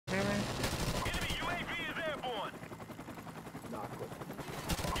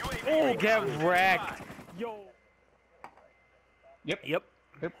Oh, get wrecked. Yo. Yep.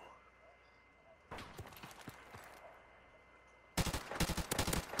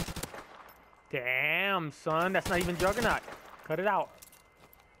 Damn, son. That's not even Juggernaut. Cut it out.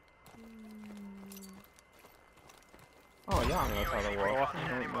 Oh, y'all know how to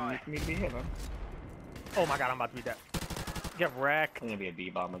work. Me to be here, man. Oh my god, I'm about to be dead. Get wrecked. I'm gonna be a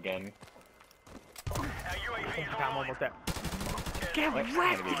D-bomb again. Oh my god, I'm almost dead. Get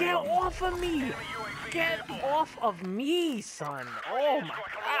wrecked! Get off of me! Get off of me, son! Oh my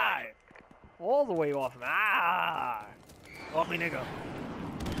god! All the way off me. Ah! Off me, nigga.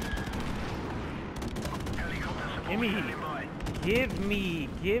 Give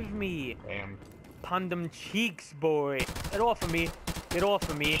me. Damn. Pun cheeks, boy. Get off of me. Get off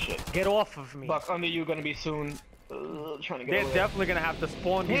of me. Shit. Get off of me. Buck, under you gonna be soon. Trying to get They're away. definitely gonna have to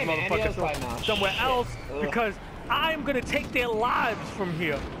spawn these motherfuckers somewhere else because I'm gonna take their lives from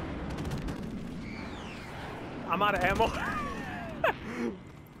here. I'm out of ammo.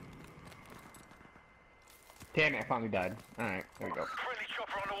 Damn it, I finally died. Alright, there we go. Friendly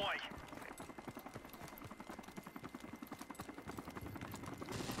chopper on the way.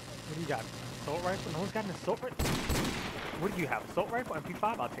 What do you got? Assault rifle? No one's got an assault rifle? What do you have? Assault rifle?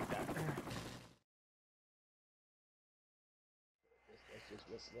 MP5? I'll take that.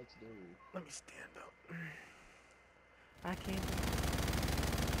 Let's do. Let me stand up. I can't.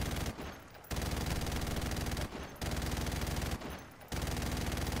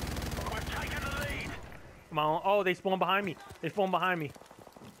 We've taken the lead. Come on. Oh, they spawned behind me. They spawned behind me.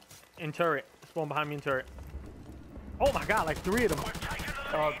 In turret. Spawned behind me in turret. Oh my god, like 3 of them. We've taken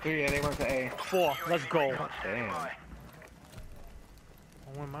the lead. Oh, 3, and they went to A. 4. Let's go. Damn.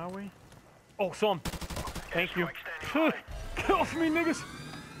 Going my way? Oh, saw him. Thank you. Get off me, niggas.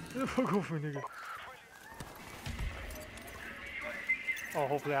 Get the fuck off me, nigga. Oh,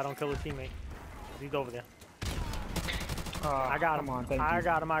 hopefully I don't kill his teammate. He's over there. I got him. I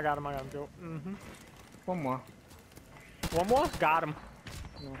got him, Joe. One more. One more? Got him.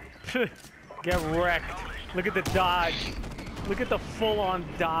 Get wrecked. Look at the dodge. Look at the full-on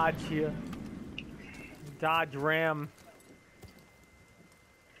dodge here. Dodge ram.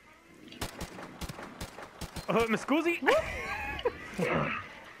 Miss Scusi?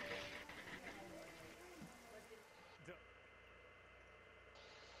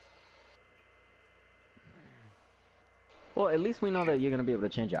 Well, at least we know that you're gonna be able to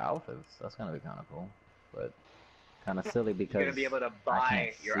change your outfits. That's gonna be kind of cool, but kind of silly because You're gonna be able to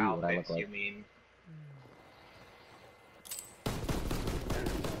buy your outfits, you mean?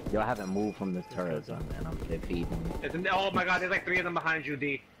 Yo, I haven't moved from this turret, son, and I'm feeding. Oh my god, there's like 3 of them behind you,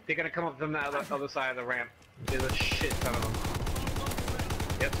 D. They're gonna come up from the other side of the ramp. There's a shit ton of them.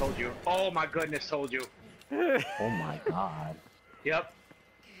 Yep, told you. Oh my goodness, told you. Oh my god. Yep.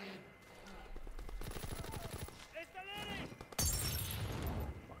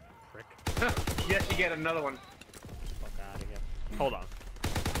 Prick. Yes, you get another one. Fuck out of here. Hold on.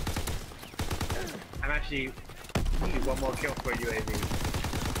 I'm actually need one more kill for UAV.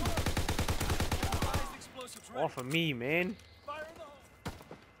 Off of me, man.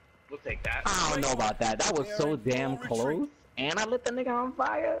 We'll take that. I don't know about that. That was so damn close, and I lit the nigga on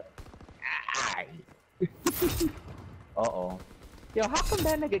fire. Uh-oh. Yo, how come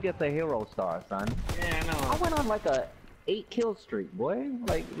that nigga gets a hero star, son? Yeah, I know. I went on like a 8 kill streak, boy.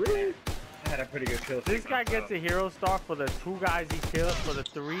 Like, really? I had a pretty good kill streak. This guy gets a hero star for the 2 guys he killed, for the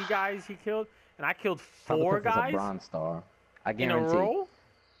 3 guys he killed, and I killed 4 guys. It's a bronze star. I in guarantee. a row.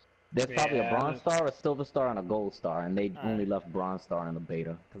 There's probably a bronze star, a silver star, and a gold star, and they only left bronze star in the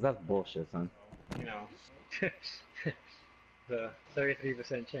beta. Cause that's bullshit, son. You know, the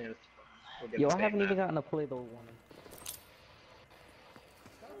 33% chance. We'll Yo, I haven't even gotten to play the one.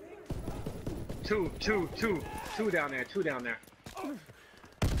 Two down there. 2 down there.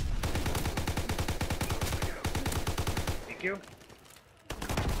 Thank you.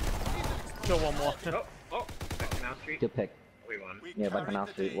 Kill one more. Oh, back in our street. Good pick. We won. Yeah, back in our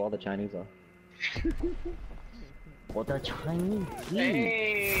street. Well, the Chinese are. Well, the Chinese.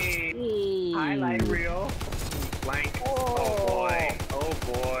 Hey! Highlight reel. Blank. Oh boy. Oh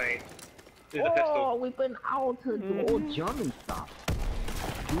boy. There's a pistol. Oh, we've been out to do all German stuff.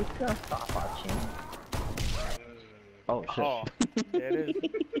 You gotta stop our chin. Oh shit. Oh, there it is.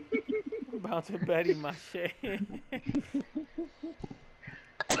 I'm about to Betty my shit.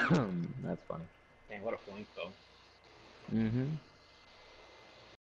 That's funny. Dang, what a flank though. Mm-hmm.